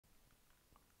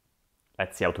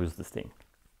let's see how to use this thing.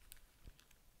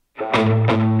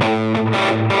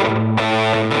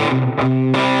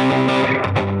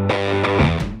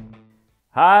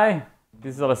 Hi,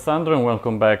 this is Alessandro and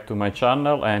welcome back to my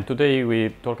channel, and today we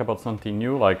talk about something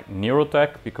new like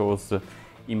neurotech, because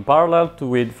in parallel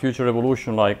with future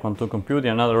revolution like quantum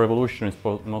computing, another revolution is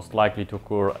most likely to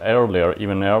occur earlier,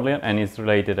 even earlier, and is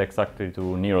related exactly to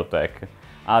neurotech.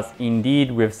 As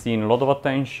indeed we've seen a lot of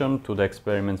attention to the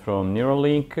experiments from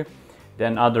Neuralink,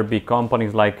 then other big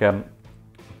companies like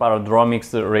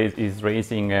Paradromics is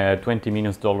raising $20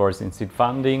 million in seed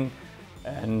funding,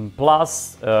 and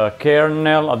plus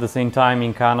Kernel at the same time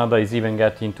in Canada is even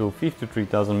getting to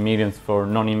 53,000 millions for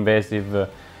non-invasive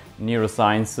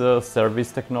neuroscience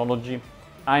service technology.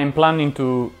 I am planning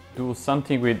to do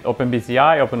something with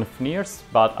OpenBCI, OpenFNIRS,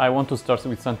 but I want to start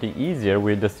with something easier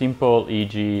with the simple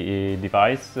EEG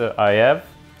device I have.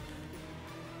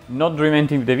 Not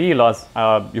reinventing the wheel, as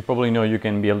you probably know, you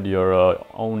can build your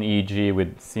own EEG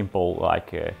with simple,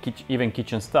 like even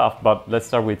kitchen stuff, but let's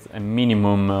start with a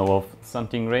minimum of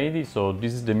something ready. So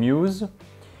this is the Muse.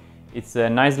 It's a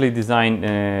nicely designed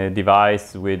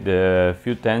device with a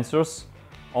few tensors,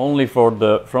 only for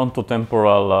the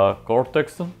frontotemporal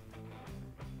cortex.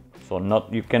 So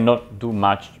you cannot do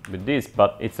much with this,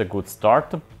 but it's a good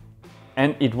start.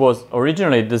 And it was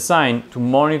originally designed to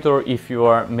monitor if you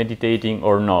are meditating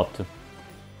or not.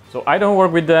 So I don't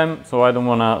work with them, so I don't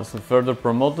want to further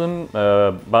promote them,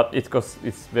 but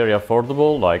it's very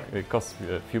affordable, like it costs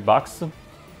a few bucks.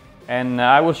 And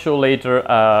I will show later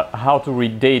how to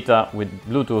read data with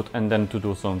Bluetooth and then to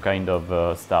do some kind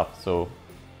of stuff. So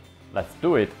let's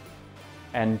do it.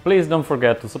 And please don't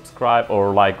forget to subscribe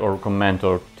or like or comment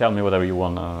or tell me whatever you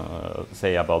want to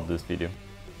say about this video.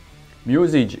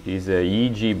 Muse is a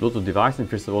EEG Bluetooth device, and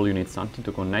first of all you need something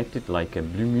to connect it, like a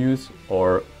Blue Muse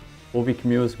or Ovic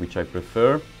Muse, which I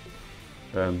prefer,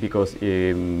 because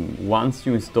once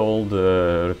you install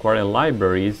the required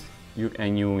libraries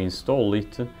and you install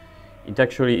it,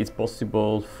 it's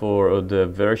possible for the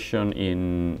version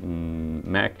in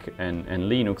Mac and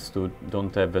Linux to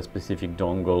don't have a specific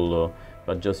dongle,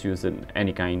 but just use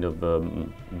any kind of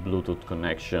Bluetooth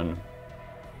connection.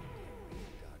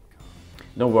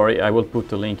 Don't worry, I will put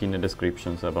a link in the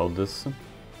descriptions about this.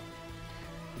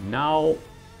 Now,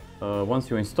 once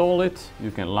you install it,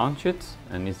 you can launch it,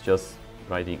 and it's just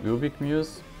writing Ubic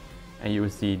Muse, and you will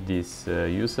see this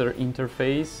user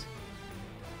interface.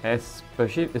 A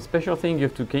special thing you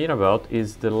have to care about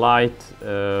is the light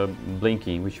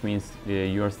blinking, which means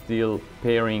you are still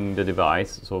pairing the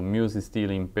device, so Muse is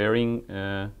still in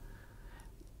pairing.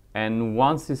 And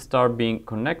once it starts being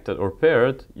connected or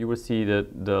paired, you will see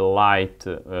that the light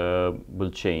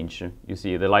will change. You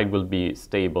see, the light will be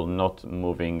stable, not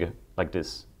moving like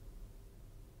this.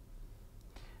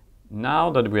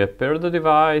 Now that we have paired the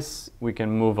device, we can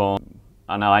move on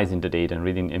analyzing the data and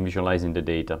reading and visualizing the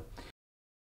data.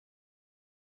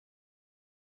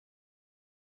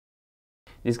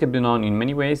 This can be done in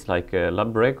many ways, like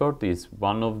Lab Record is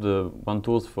one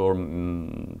tools for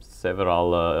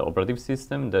several operative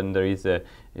systems. Then there is a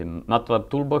MATLAB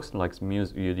toolbox like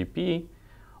Muse UDP,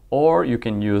 or you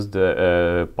can use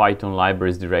the Python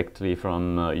libraries directly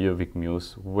from Uvic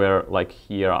Muse, where, like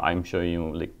here, I'm showing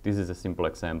you, like this is a simple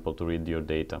example to read your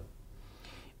data.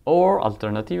 Or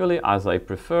alternatively, as I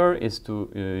prefer, is to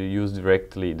use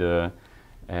directly the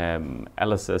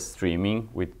LSS streaming,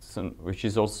 which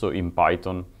is also in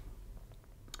Python,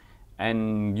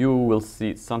 and you will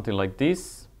see something like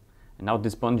this. And now at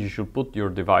this point you should put your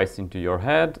device into your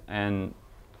head, and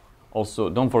also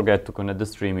don't forget to connect the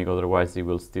streaming, otherwise it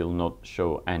will still not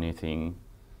show anything.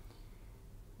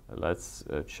 Let's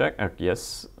check.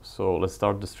 Yes, so let's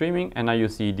start the streaming, and now you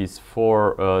see these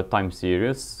 4 time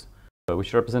series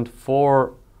which represent the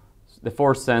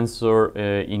 4 sensors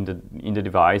in the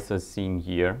device as seen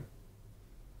here.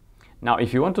 Now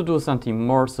if you want to do something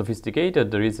more sophisticated,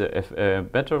 there is a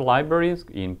better library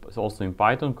also in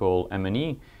Python called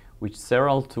MNE, with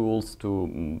several tools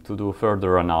to do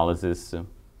further analysis.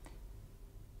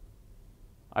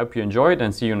 I hope you enjoyed,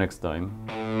 and see you next time.